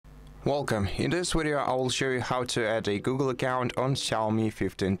Welcome. In this video I will show you how to add a Google account on XIAOMI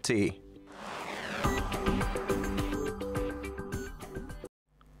 15T.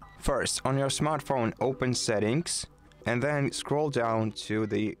 First, on your smartphone, open Settings and then scroll down to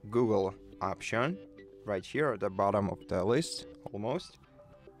the Google option right here at the bottom of the list, almost.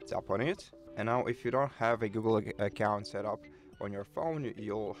 Tap on it, and now if you don't have a Google account set up on your phone,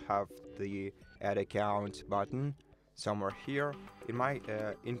 you'll have the Add Account button somewhere here.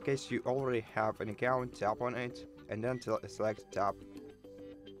 In case you already have an account, tap on it and then select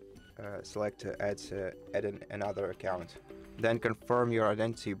add another account. Then confirm your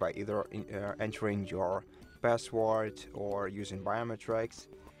identity by either entering your password or using biometrics.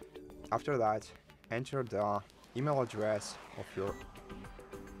 After that, enter the email address of your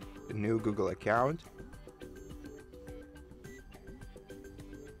new Google account.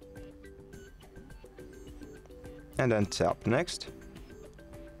 And then tap Next.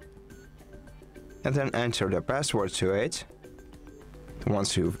 And then enter the password to it.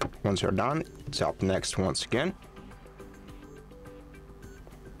 Once you're done, tap Next once again.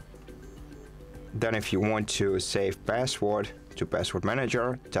 Then if you want to save password to Password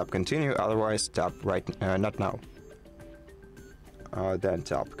Manager, tap Continue, otherwise tap Not Now. Then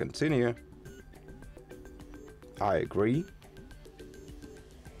tap Continue. I agree.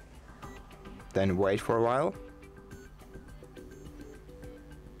 Then wait for a while.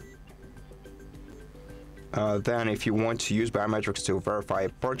 Then if you want to use biometrics to verify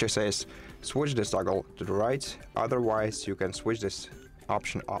purchases, switch this toggle to the right, otherwise you can switch this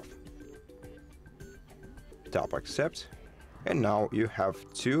option off. Tap Accept, and now you have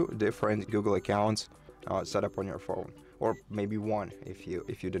two different Google accounts set up on your phone, or maybe one if you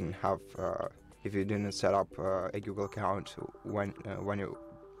didn't set up a Google account when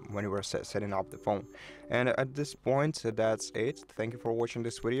you were setting up the phone. And at this point, that's it. Thank you for watching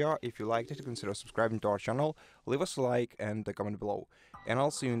this video. If you liked it, consider subscribing to our channel, leave us a like and a comment below, and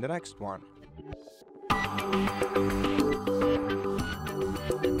I'll see you in the next one.